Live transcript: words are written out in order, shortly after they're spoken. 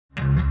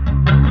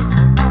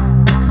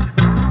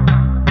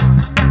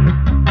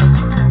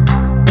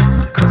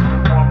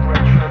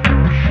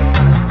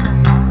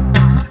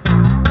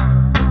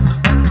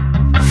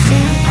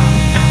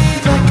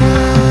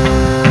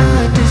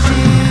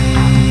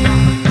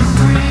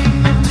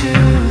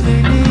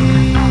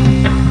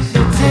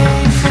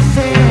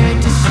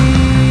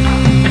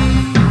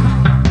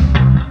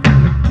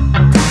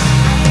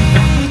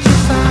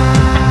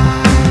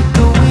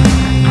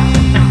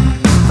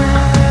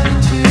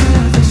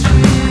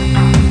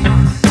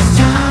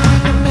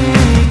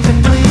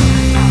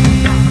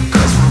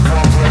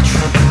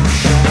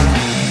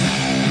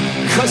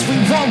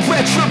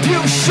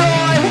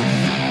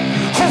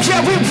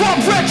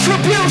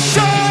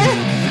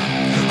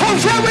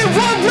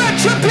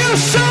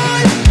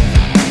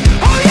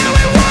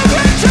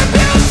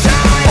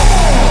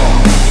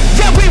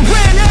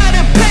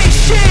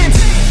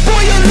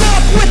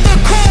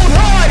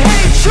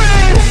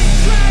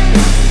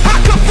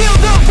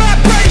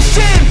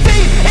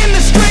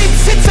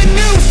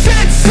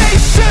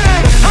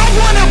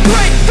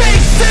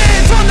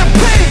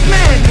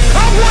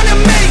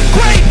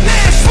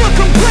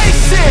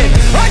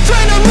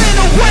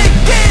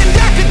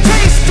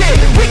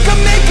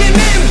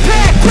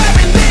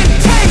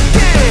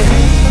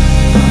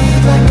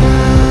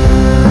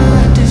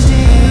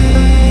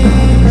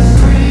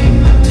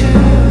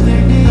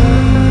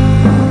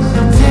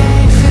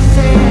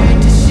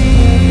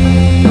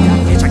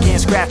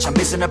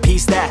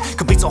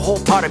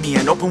part of me,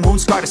 an open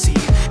wound scar to see.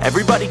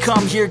 Everybody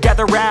come here,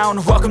 gather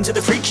round. Welcome to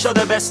the freak show,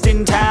 the best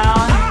in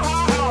town.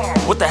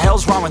 What the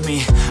hell's wrong with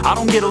me? I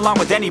don't get along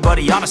with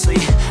anybody, honestly.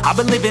 I've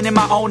been living in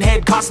my own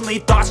head constantly.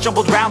 Thoughts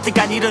jumbled round, think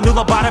I need a new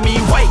lobotomy.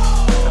 Wait,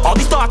 all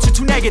these thoughts are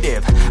too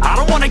negative. I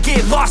don't wanna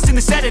get lost in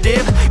the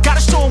sedative.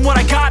 Gotta show them what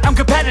I got, I'm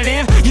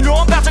competitive. You know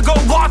I'm about to go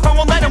off, I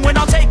won't let them win.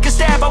 I'll take a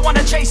stab, I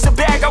wanna chase a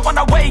bag. I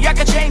wanna weigh, I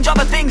can change all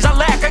the things I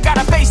lack. I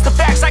gotta face the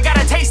facts, I got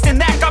a taste in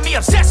that. Got me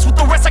obsessed with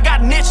the rest, I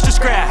got an itch to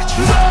scratch.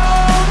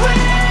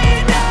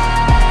 Rolling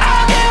now,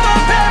 I'll give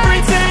up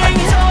everything.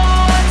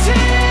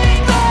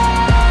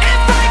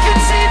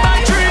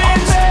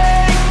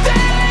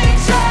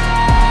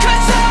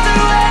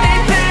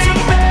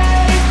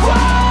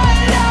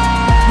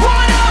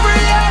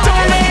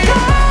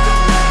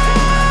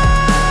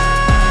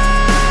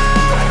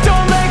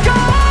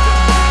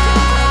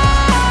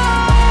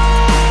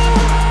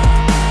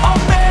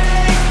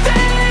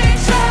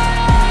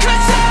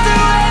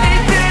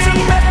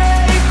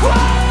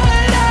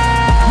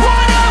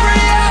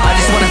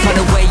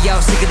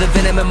 The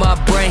venom in my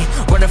brain,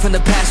 running from the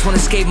past, wanna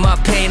escape my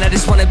pain. I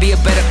just wanna be a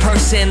better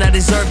person, I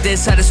deserve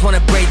this, I just wanna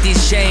break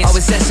these chains.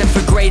 Always asking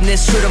for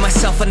greatness, true to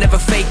myself, I never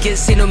fake it.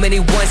 Seen too many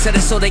once, I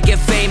just so they get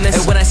famous.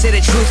 And when I say the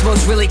truth,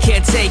 most really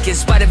can't take it. In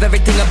spite of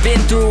everything I've been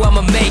through,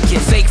 I'ma make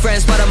it. Fake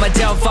friends, but on my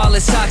downfall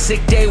is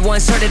toxic. Day one,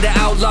 started the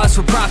outlaws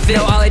for profit.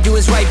 Now all I do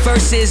is write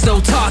verses,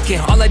 no talking.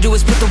 All I do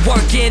is put the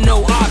work in,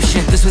 no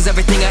option. This was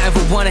everything I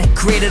ever wanted,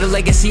 created a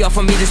legacy off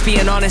of me, just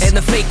being honest. And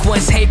the fake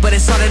ones hate, but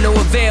it's all to no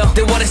avail.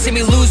 They wanna see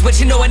me lose, but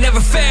you know I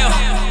never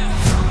fail.